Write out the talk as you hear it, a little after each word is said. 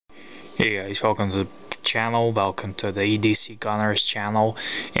Hey guys, welcome to the channel, welcome to the EDC Gunners channel,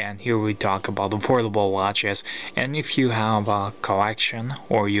 and here we talk about affordable watches. And if you have a collection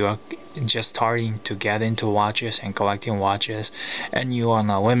or you are just starting to get into watches and collecting watches and you are on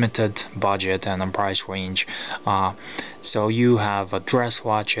a limited budget and a price range, so you have dress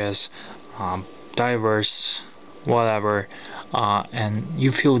watches, divers, whatever, and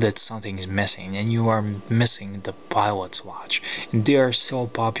you feel that something is missing and you are missing the pilot's watch, and they are so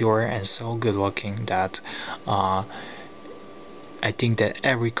popular and so good looking that I think that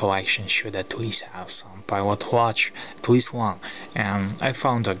every collection should at least have some pilot watch, at least one. And I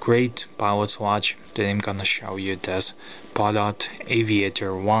found a great pilot's watch that I'm gonna show you, this POLJOT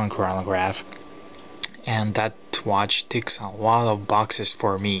AVIATOR 1 chronograph. And that watch ticks a lot of boxes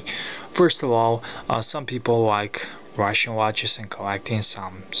for me. First of all, some people like Russian watches and collecting,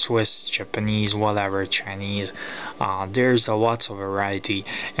 some Swiss, Japanese, whatever, Chinese. There's a lots of variety,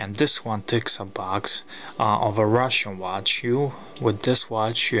 and this one ticks a box of a Russian watch. With this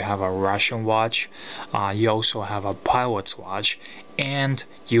watch you have a Russian watch, you also have a pilot's watch, and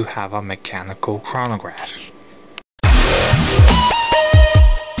you have a mechanical chronograph.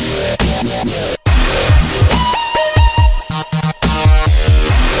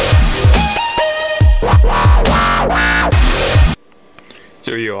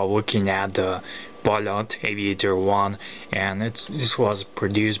 So you are looking at the POLJOT AVIATOR 1, and this was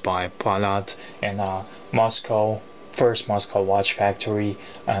produced by POLJOT in Moscow, first Moscow watch factory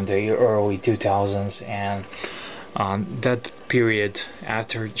in the early 2000s, and that period,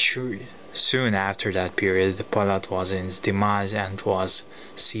 soon after that period, the POLJOT was in its demise and was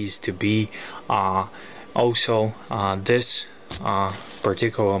ceased to be. Also, this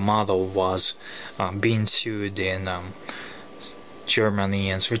particular model was being sued in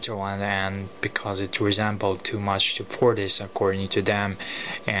Germany and Switzerland, and because it resembled too much to Fortis according to them,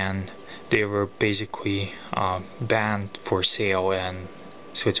 and they were basically banned for sale in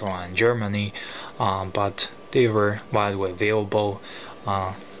Switzerland and Germany, but they were widely available.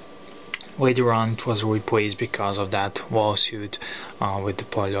 Later on it was replaced because of that lawsuit with the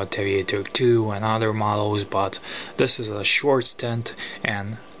POLJOT AVIATOR 2 and other models, but this is a short stint,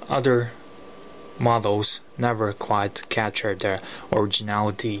 and other models never quite captured the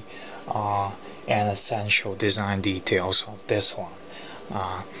originality and essential design details of this one.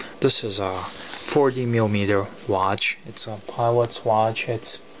 This is a 40mm watch. It's a pilot's watch.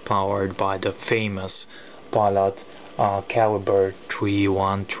 It's powered by the famous POLJOT caliber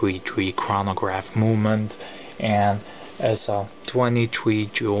 3133 chronograph movement, and it's a 23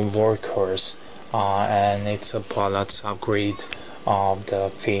 joule workhorse, and it's a POLJOT's upgrade of the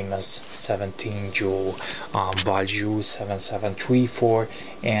famous 17 joule POLJOT 7734.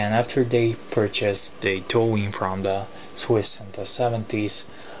 And after they purchased the towing from the Swiss in the 70s,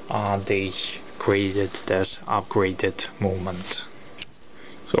 they created this upgraded movement.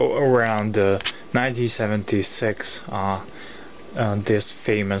 So around 1976, this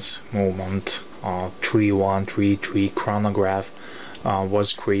famous movement 3133 chronograph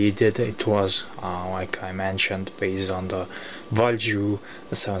was created. It was, like I mentioned, based on the POLJOT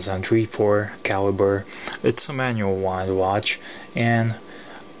 7734 caliber. It's a manual wind watch, and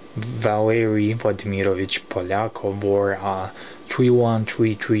Valery Vladimirovich Polyakov wore a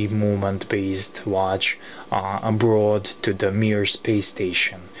 3133 movement based watch abroad to the Mir space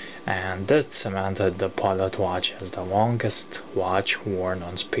station, and that cemented the POLJOT watch as the longest watch worn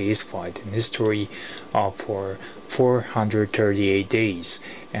on spaceflight in history for 438 days,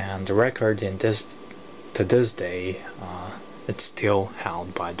 and the record to this day it's still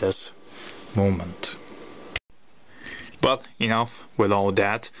held by this movement. But enough with all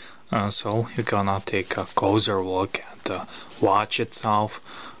that, so you're gonna take a closer look at the watch itself.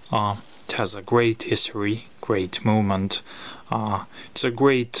 It has a great history, great movement. It's a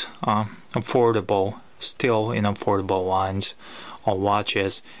great still in affordable lines of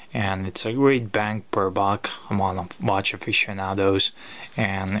watches, and it's a great bang per buck among watch aficionados,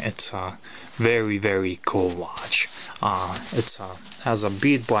 and it's a very cool watch. It has a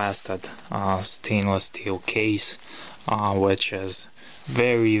bead blasted stainless steel case, which is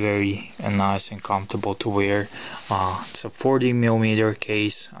very nice and comfortable to wear. It's a 40mm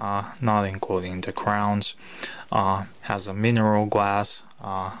case, not including the crowns. Has a mineral glass,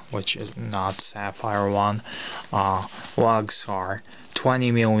 which is not sapphire one. Lugs are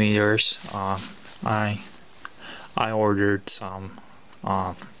 20mm. I ordered some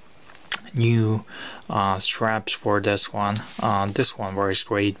new straps for this one. This one works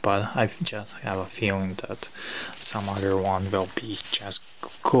great, but I just have a feeling that some other one will be just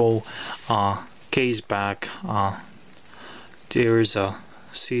cool. Case back, there's a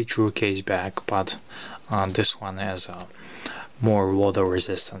see-through case back, but this one has more water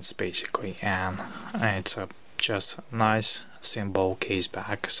resistance basically, and it's a just nice simple case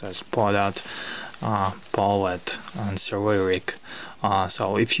back. It says POLJOT, POLJOT and Celeric.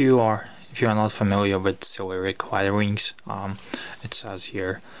 So if you are not familiar with Celeric wirings, it says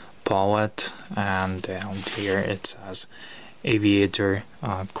here POLJOT, and down here it says AVIATOR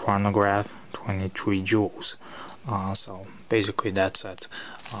Chronograph 23 joules. So basically that's it.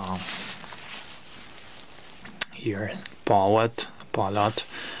 Here POLJOT,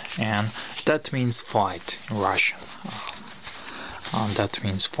 and that means flight in Russian. That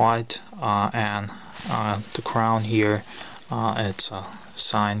means flight, and the crown here, it's a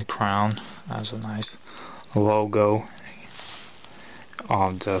signed crown, has a nice logo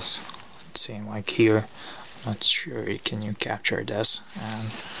of this. Same like here. Not sure can you capture this, and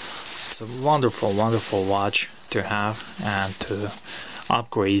it's a wonderful watch to have and to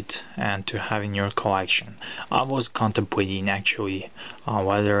upgrade and to have in your collection. I was contemplating actually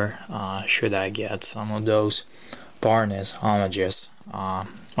whether should I get some of those Barnes homage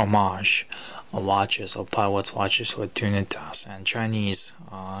watches or pilots watches with Tunitas and Chinese.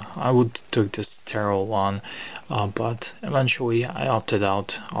 I would took this sterile one, but eventually I opted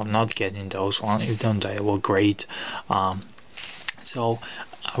out of not getting those one, even though they were great. So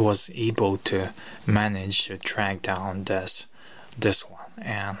I was able to manage to track down this one,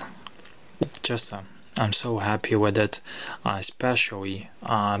 and just I'm so happy with it, especially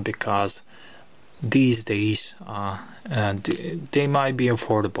because these days they might be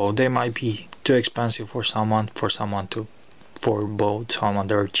affordable, they might be too expensive for someone to both someone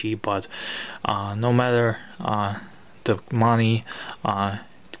they're cheap, but no matter the money,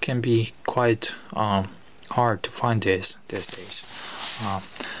 it can be quite hard to find this these days.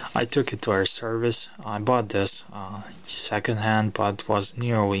 I took it to our service. I bought this second hand, but was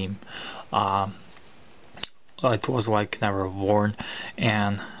nearly it was like never worn,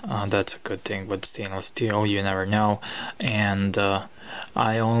 and that's a good thing with stainless steel, you never know. And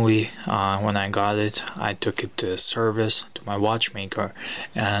I only when I got it, I took it to service to my watchmaker.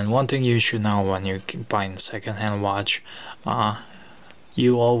 And one thing you should know when you buy a second-hand watch,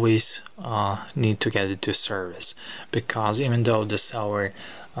 you always need to get it to service, because even though the seller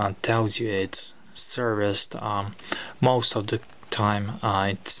tells you it's serviced, most of the time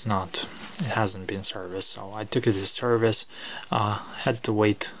it's not, it hasn't been serviced. So I took it to service, had to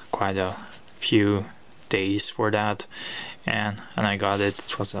wait quite a few days for that, and I got it.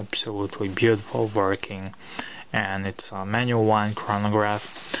 It was absolutely beautiful working, and it's a manual wind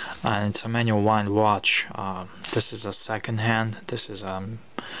chronograph, and it's a manual wind watch. This is a second hand, this is a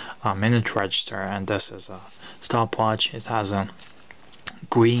minute register, and this is a stopwatch. It has a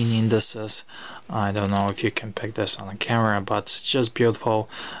green indices. I don't know if you can pick this on the camera, but it's just beautiful.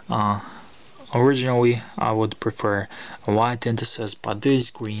 Originally I would prefer white indices, but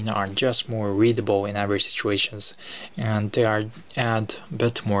these green are just more readable in every situations, and they add a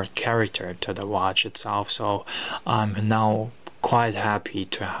bit more character to the watch itself. So I'm now quite happy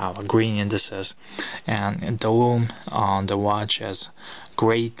to have a green indices, and the lume on the watch is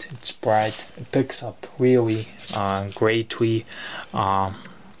great. It's bright, it picks up really greatly on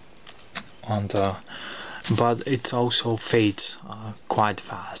the, but it also fades quite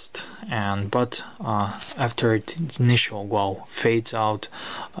fast, and but after its initial glow fades out,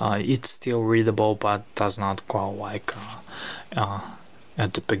 it's still readable but does not glow like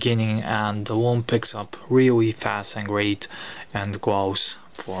at the beginning, and the lume picks up really fast and great and glows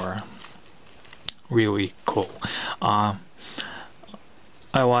for really cool.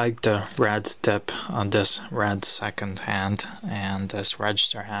 I like the red tip on this red second hand, and this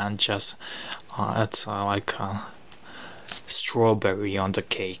register hand just it's like a strawberry on the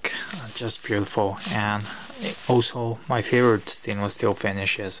cake, just beautiful. And also my favorite stainless steel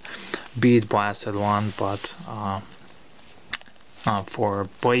finish is bead blasted one, but for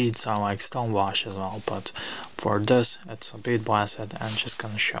blades I like stone wash as well, but for this it's a bead blasted. I'm just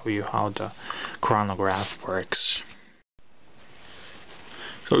gonna show you how the chronograph works.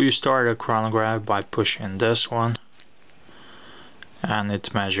 So you start a chronograph by pushing this one, and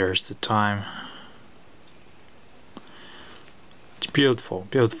it measures the time. It's beautiful,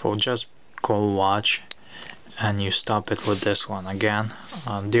 beautiful, just cool watch. And you stop it with this one again.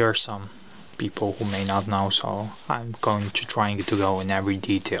 There are some people who may not know, so I'm going to try to go in every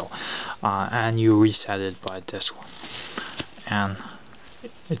detail. And you reset it by this one, and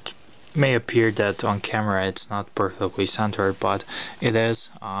it may appear that on camera it's not perfectly centered, but it is.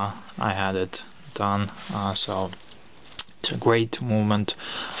 I had it done, so it's a great movement.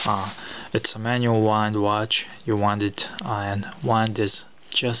 It's a manual wind watch. You wind it, and wind is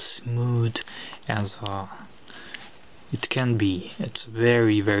just smooth as it can be. It's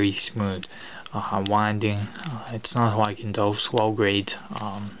very smooth. Winding. It's not like in those low grade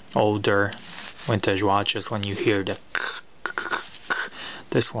older vintage watches when you hear the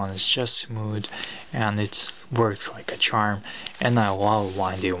this one is just smooth and it works like a charm, and I love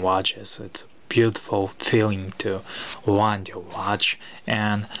winding watches. It's a beautiful feeling to wind your watch,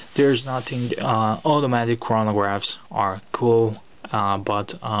 and there's nothing automatic chronographs are cool,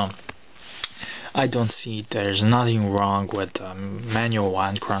 but I don't see there's nothing wrong with manual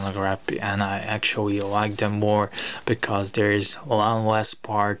wind chronograph, and I actually like them more because there is a lot less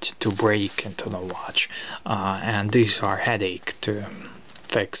part to break into the watch, and these are headache to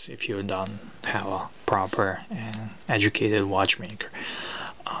fix if you don't have a proper and educated watchmaker.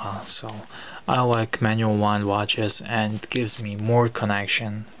 So I like manual wind watches, and it gives me more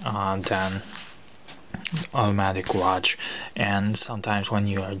connection than automatic watch. And sometimes when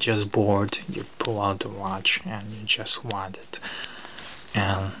you are just bored, you pull out the watch and you just wind it.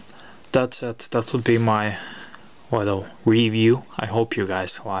 And that's it. That would be my little review. I hope you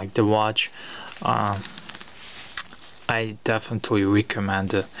guys like the watch. I definitely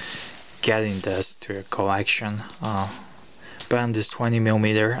recommend getting this to your collection. Band is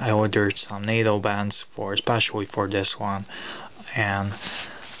 20mm. I ordered some NATO bands especially for this one, and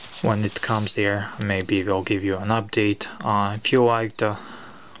when it comes there, maybe we'll give you an update. If you like the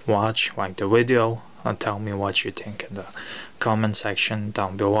watch, like the video, tell me what you think in the comment section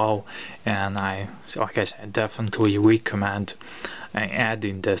down below. And like I said, definitely recommend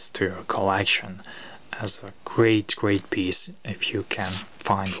adding this to your collection as a great piece if you can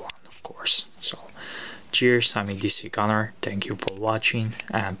find one, of course. So cheers, I'm a DC Gunner. Thank you for watching,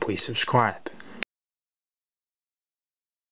 and please subscribe.